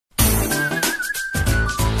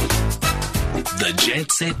The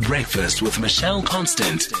Jetset Breakfast with Michelle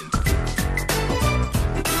Constant.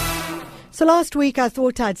 So last week I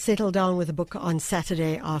thought I'd settle down with a book on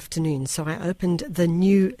Saturday afternoon. So I opened the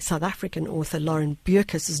new South African author Lauren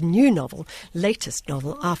Beukes' new novel, latest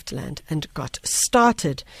novel, Afterland, and got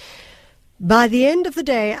started. By the end of the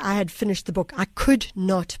day, I had finished the book. I could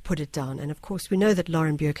not put it down. And of course, we know that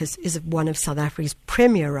Lauren Beukes is one of South Africa's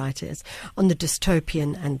premier writers on the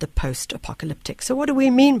dystopian and the post-apocalyptic. So what do we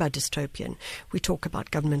mean by dystopian? We talk about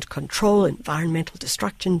government control, environmental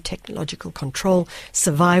destruction, technological control,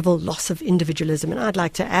 survival, loss of individualism. And I'd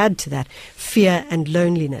like to add to that fear and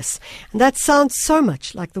loneliness. And that sounds so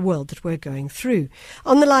much like the world that we're going through.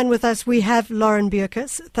 On the line with us, we have Lauren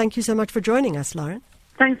Beukes. Thank you so much for joining us, Lauren.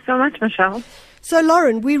 Thanks so much, Michelle. So,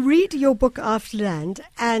 Lauren, we read your book Afterland,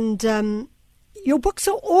 and your books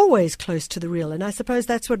are always close to the real, and I suppose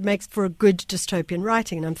that's what makes for a good dystopian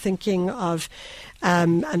writing. And I'm thinking of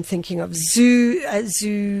Zoo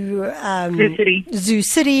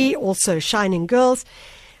City, also Shining Girls.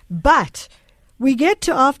 But we get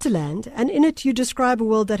to Afterland, and in it you describe a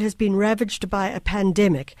world that has been ravaged by a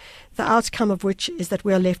pandemic, the outcome of which is that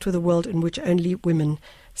we are left with a world in which only women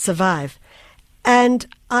survive. And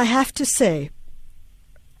I have to say,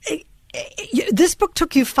 this book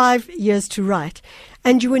took you 5 years to write,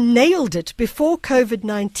 and you nailed it before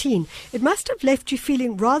COVID-19. It must have left you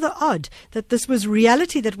feeling rather odd that this was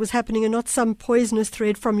reality that was happening and not some poisonous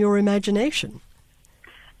thread from your imagination.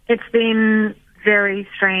 It's been very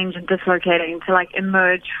strange and dislocating to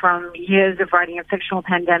emerge from years of writing a fictional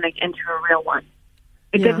pandemic into a real one.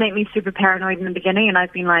 It did make me super paranoid in the beginning, and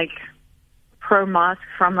I've been pro-mask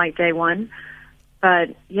from day one. But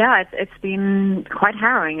yeah, it's been quite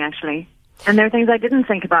harrowing, actually. And there are things I didn't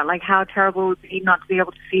think about, like how terrible it would be not to be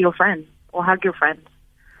able to see your friends or hug your friends.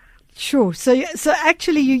 Sure. So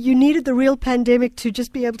actually, you needed the real pandemic to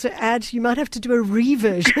just be able to add. You might have to do a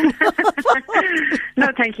reversion. No,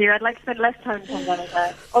 thank you. I'd like to spend less time in pandemic.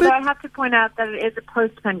 Although I have to point out that it is a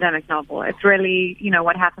post-pandemic novel. It's really,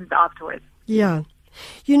 what happens afterwards. Yeah.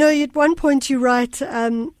 At one point you write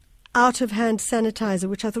out-of-hand sanitizer,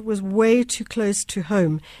 which I thought was way too close to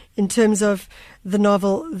home in terms of the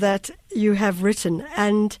novel that you have written.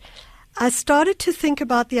 And I started to think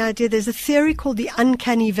about the idea. There's a theory called the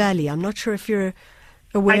uncanny valley. I'm not sure if you're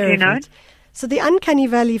aware of it. I do know. So the uncanny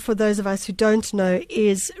valley, for those of us who don't know,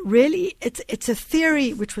 is really, it's a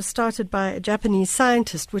theory which was started by a Japanese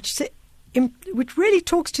scientist, which really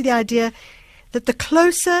talks to the idea that the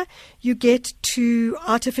closer you get to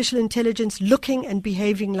artificial intelligence looking and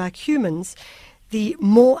behaving like humans, the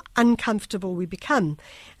more uncomfortable we become.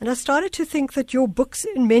 And I started to think that your books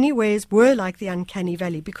in many ways were like the uncanny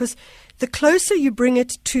valley, because the closer you bring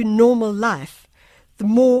it to normal life, the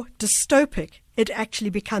more dystopic it actually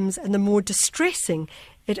becomes and the more distressing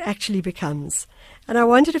it actually becomes. And I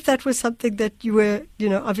wondered if that was something that you were,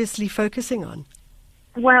 obviously focusing on.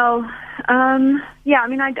 Well,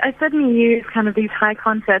 I certainly use kind of these high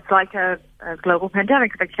concepts like a global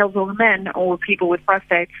pandemic that kills all the men or people with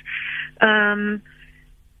prostates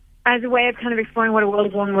as a way of kind of exploring what a world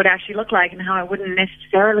of one would actually look like and how it wouldn't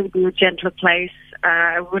necessarily be a gentler place.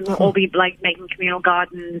 It wouldn't all be making communal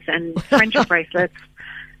gardens and friendship bracelets.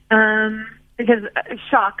 Because,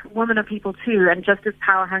 shock, women are people too, and just as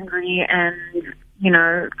power hungry and,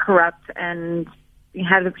 corrupt and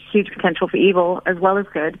have a huge potential for evil as well as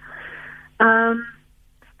good.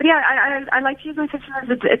 But yeah, I like to use my fiction as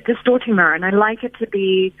a distorting mirror, and I like it to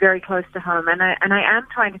be very close to home. And I am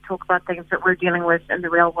trying to talk about things that we're dealing with in the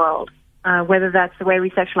real world, whether that's the way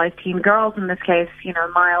we sexualize teen girls. In this case,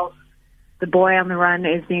 Miles, the boy on the run,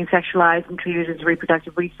 is being sexualized and treated as a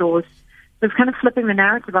reproductive resource. So it's kind of flipping the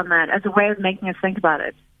narrative on that as a way of making us think about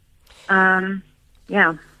it.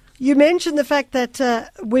 Yeah. You mentioned the fact that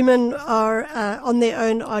women are on their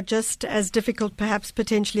own are just as difficult, perhaps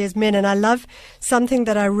potentially, as men. And I love something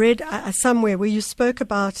that I read somewhere where you spoke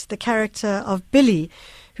about the character of Billy,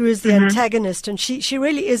 who is the antagonist. And she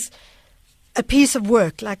really is a piece of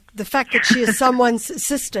work. Like the fact that she is someone's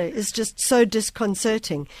sister is just so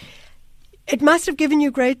disconcerting. It must have given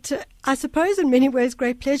you great, I suppose, in many ways,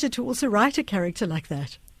 great pleasure to also write a character like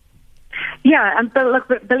that. Yeah,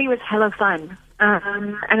 but Billy was hella fun.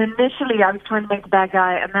 And initially, I was trying to make the bad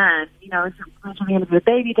guy a man. It's originally going to be a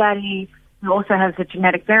baby daddy who also has a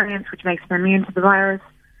genetic variant which makes him immune to the virus.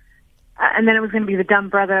 And then it was going to be the dumb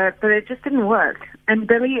brother, but it just didn't work. And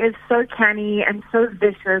Billy is so canny and so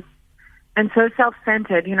vicious and so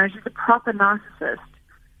self-centered. She's a proper narcissist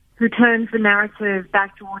who turns the narrative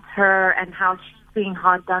back towards her and how she's being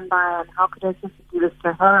hard done by and how could her sister do this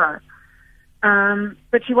to her.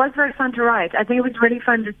 But she was very fun to write. I think it was really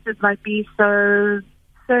fun just to be so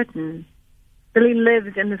certain Billy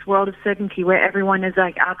lives in this world of certainty where everyone is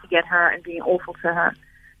like out to get her and being awful to her,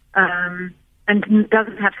 and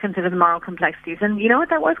doesn't have to consider the moral complexities. And you know what?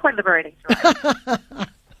 That was quite liberating to her.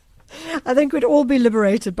 I think we'd all be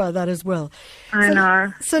liberated by that as well. I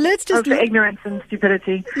know. So let's just of ignorance and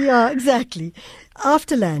stupidity. Yeah, exactly.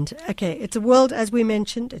 Afterland. Okay, it's a world, as we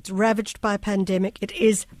mentioned, it's ravaged by a pandemic. It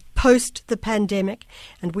is post the pandemic,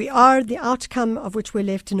 and we are the outcome of which we're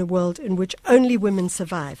left in a world in which only women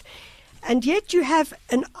survive. And yet you have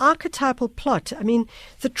an archetypal plot. I mean,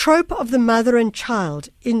 the trope of the mother and child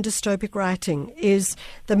in dystopic writing is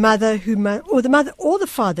the mother or the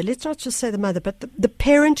father, let's not just say the mother, but the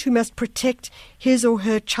parent who must protect his or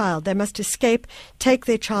her child. They must escape, take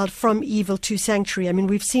their child from evil to sanctuary. I mean,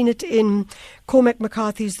 we've seen it in Cormac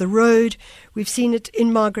McCarthy's The Road. We've seen it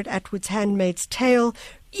in Margaret Atwood's Handmaid's Tale.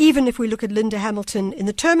 Even if we look at Linda Hamilton in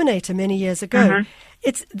The Terminator many years ago,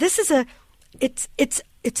 it's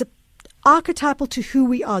a archetypal to who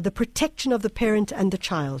we are, the protection of the parent and the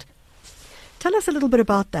child. Tell us a little bit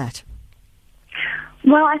about that.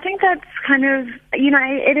 Well, I think that's kind of,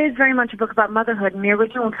 it is very much a book about motherhood, and the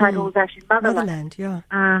original title was actually Motherland. Yeah.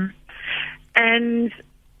 And,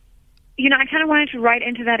 I kind of wanted to write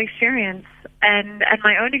into that experience and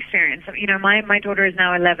my own experience. My daughter is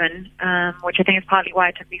now 11, which I think is partly why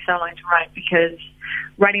it took me so long to write, because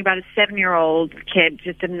writing about a 7-year-old kid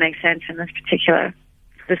just didn't make sense in this particular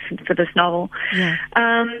for this novel. Yeah.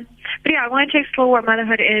 But I wanted to explore what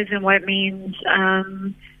motherhood is and what it means,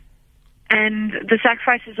 and the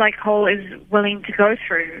sacrifices like Cole is willing to go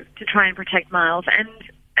through to try and protect Miles,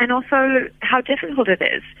 and also how difficult it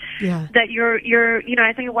is. Yeah. That you're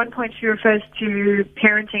I think at one point she refers to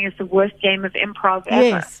parenting as the worst game of improv ever.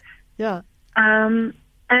 Yes. Yeah. And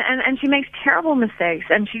she makes terrible mistakes,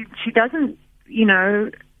 and she doesn't,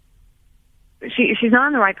 she's not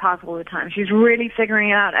on the right path all the time. She's really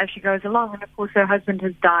figuring it out as she goes along. And of course, her husband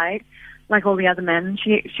has died, like all the other men.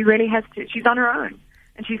 She really has to. She's on her own,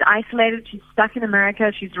 and she's isolated. She's stuck in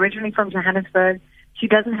America. She's originally from Johannesburg. She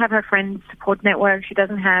doesn't have her friends' support network. She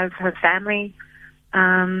doesn't have her family,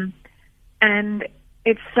 and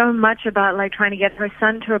it's so much about like trying to get her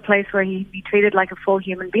son to a place where he'd be treated like a full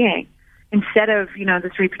human being, instead of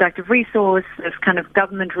this reproductive resource, this kind of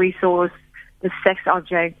government resource, the sex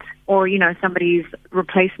object, or, somebody's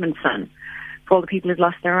replacement son for all the people who've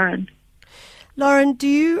lost their own. Lauren, do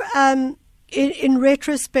you, in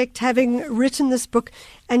retrospect, having written this book,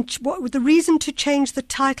 and what the reason to change the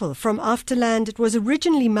title from Afterland, it was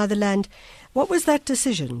originally Motherland, what was that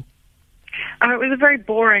decision? It was a very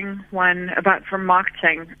boring one from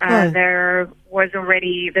marketing. There's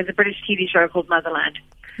a British TV show called Motherland.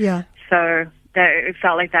 Yeah. So it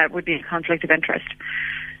felt like that would be a conflict of interest.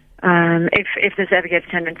 If this ever gets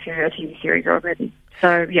turned into a TV series or a movie.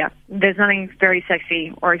 So, there's nothing very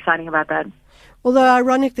sexy or exciting about that. Although,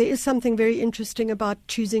 ironic, there is something very interesting about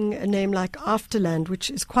choosing a name like Afterland, which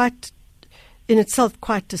is in itself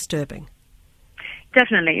quite disturbing.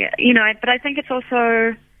 Definitely. But I think it's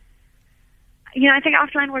also, I think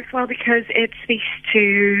Afterland works well because it speaks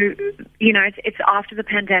to, it's after the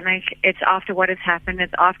pandemic, it's after what has happened,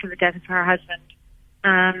 it's after the death of her husband.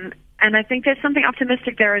 And I think there's something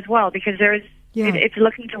optimistic there as well, because it's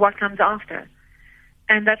looking to what comes after.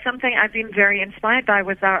 And that's something I've been very inspired by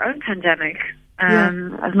with our own pandemic,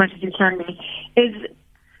 as much as you can be,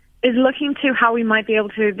 is looking to how we might be able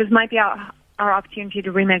to, this might be our opportunity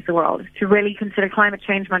to remake the world, to really consider climate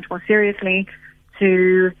change much more seriously,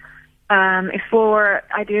 to explore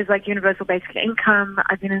ideas like universal basic income.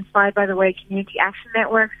 I've been inspired by the way community action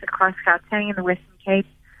networks across Gauteng and the Western Cape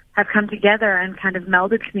have come together and kind of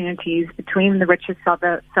melded communities between the richest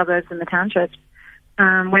suburbs and the townships,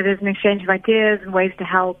 where there's an exchange of ideas and ways to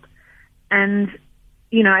help. And,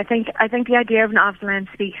 I think the idea of an afterland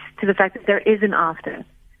speaks to the fact that there is an after,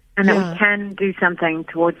 and that we can do something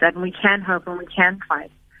towards that, and we can hope and we can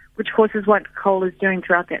fight, which of course is what Cole is doing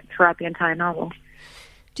throughout the entire novel.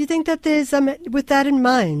 Do you think that there's, with that in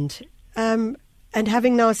mind, and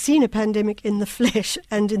having now seen a pandemic in the flesh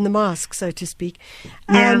and in the mask, so to speak,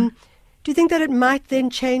 do you think that it might then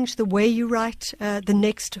change the way you write the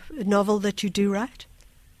next novel that you do write?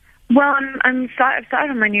 Well, I've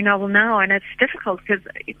started on my new novel now, and it's difficult because,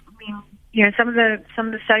 some of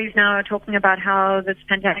the studies now are talking about how this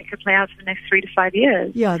pandemic could play out for the next 3 to 5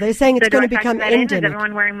 years. Yeah, they're saying it's going to become endemic. Is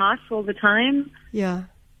everyone wearing masks all the time? Yeah.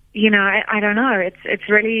 I don't know. It's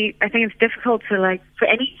really, I think it's difficult to for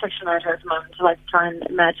any fiction writer at the moment to try and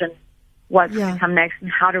imagine what's going to come next and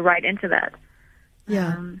how to write into that.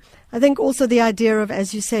 Yeah. I think also the idea of,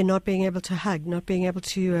 as you say, not being able to hug, not being able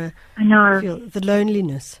to feel the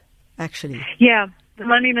loneliness, actually. Yeah, the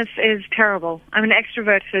loneliness is terrible. I'm an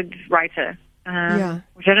extroverted writer,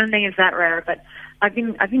 which I don't think is that rare, but I've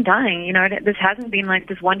been dying. You know, this hasn't been like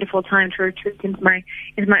this wonderful time to retreat into my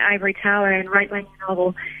ivory tower and write my new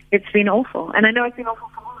novel. It's been awful, and I know it's been awful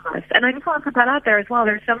for all of us. And I just want to put that out there as well.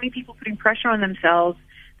 There's so many people putting pressure on themselves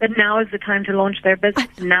that now is the time to launch their business.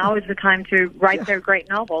 Now is the time to write their great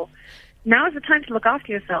novel. Now is the time to look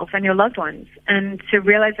after yourself and your loved ones, and to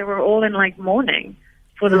realize that we're all in like mourning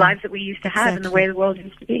for the lives that we used to have and the way the world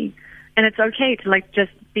used to be. And it's okay to like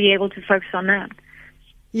just be able to focus on that.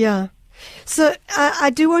 Yeah. So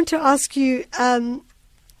I do want to ask you,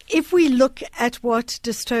 if we look at what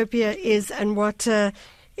dystopia is and what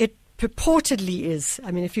it purportedly is,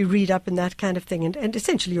 I mean, if you read up in that kind of thing, and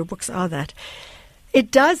essentially your books are that,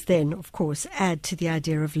 it does then, of course, add to the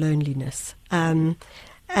idea of loneliness. And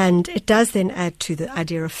it does then add to the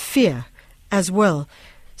idea of fear as well.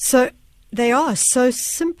 So they are so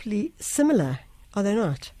simply similar, are they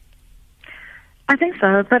not? I think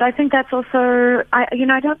so, but I think that's also, I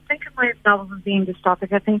don't think of my novels as being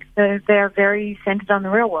dystopic. I think they're very centered on the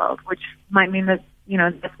real world, which might mean that,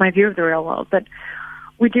 that's my view of the real world. But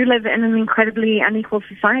we do live in an incredibly unequal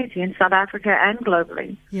society in South Africa and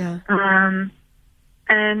globally. Yeah.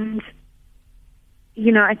 And,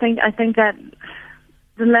 I think that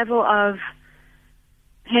the level of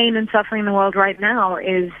pain and suffering in the world right now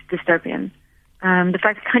is dystopian. The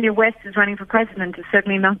fact that Kanye West is running for president is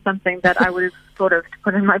certainly not something that I would have thought of to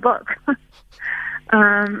put in my book.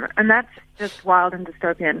 And that's just wild and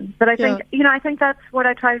dystopian. But I think, I think that's what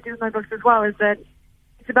I try to do with my books as well, is that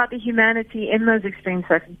it's about the humanity in those extreme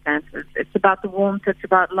circumstances. It's about the warmth, it's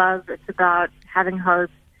about love, it's about having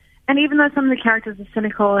hope. And even though some of the characters are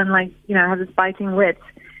cynical and have this biting wit,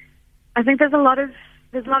 I think there's a lot of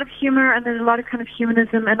humor, and there's a lot of kind of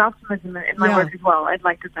humanism and optimism in my work as well, I'd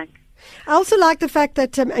like to think. I also like the fact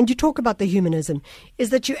that, and you talk about the humanism, is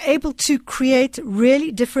that you're able to create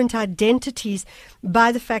really different identities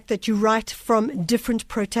by the fact that you write from different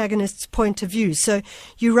protagonists' point of view. So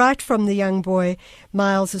you write from the young boy,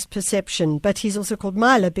 Miles's perception, but he's also called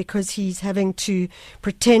Mila because he's having to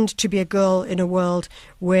pretend to be a girl in a world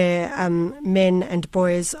where men and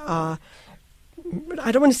boys are,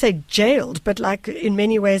 I don't want to say jailed, but like in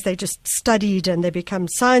many ways they just studied and they become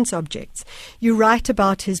science objects. You write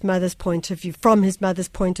about his mother's point of view, from his mother's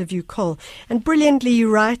point of view, Cole. And brilliantly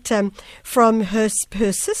you write from her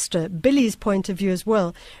sister, Billy's point of view as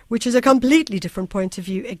well, which is a completely different point of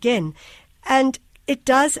view again. And it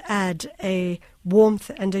does add a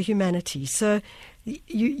warmth and a humanity. So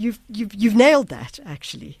you've nailed that,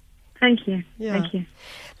 actually. Thank you. Yeah. Thank you.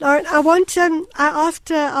 Lauren, I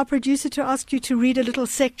asked our producer to ask you to read a little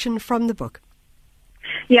section from the book.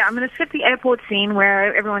 Yeah, I'm going to skip the airport scene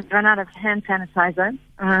where everyone's run out of hand sanitizer.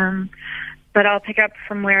 But I'll pick up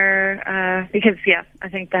from where, because, I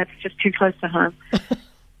think that's just too close to home.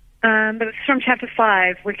 But it's from chapter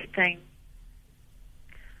 5, Wicked Thing.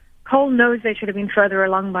 Cole knows they should have been further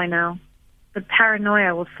along by now. But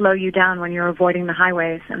paranoia will slow you down when you're avoiding the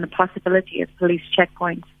highways and the possibility of police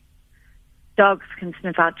checkpoints. Dogs can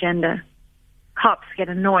sniff out gender. Cops get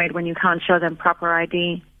annoyed when you can't show them proper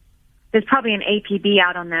ID. There's probably an APB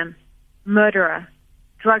out on them. Murderer,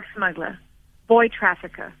 drug smuggler, boy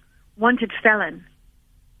trafficker, wanted felon.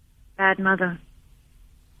 Bad mother.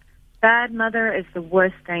 Bad mother is the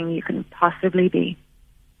worst thing you can possibly be.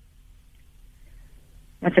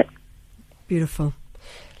 That's it. Beautiful.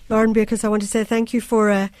 Lauren Beukes, I want to say thank you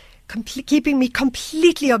for keeping me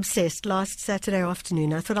completely obsessed last Saturday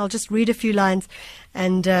afternoon. I thought I'll just read a few lines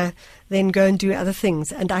and then go and do other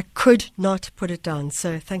things. And I could not put it down.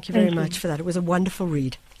 So thank you very much for that. It was a wonderful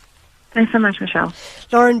read. Thanks so much, Michelle.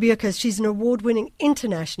 Lauren Beukes, she's an award-winning,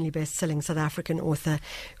 internationally best-selling South African author.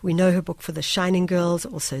 We know her book for The Shining Girls,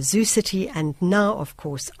 also Zoo City, and now, of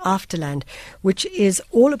course, Afterland, which is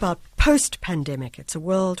all about post-pandemic. It's a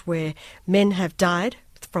world where men have died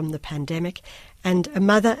from the pandemic, and a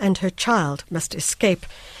mother and her child must escape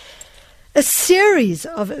a series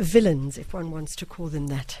of villains, if one wants to call them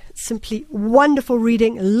that. Simply wonderful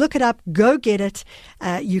reading. Look it up. Go get it.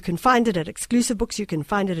 You can find it at Exclusive Books. You can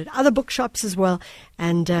find it at other bookshops as well.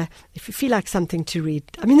 And if you feel like something to read,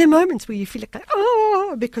 I mean, there are moments where you feel like,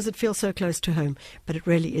 oh, because it feels so close to home. But it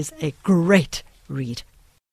really is a great read.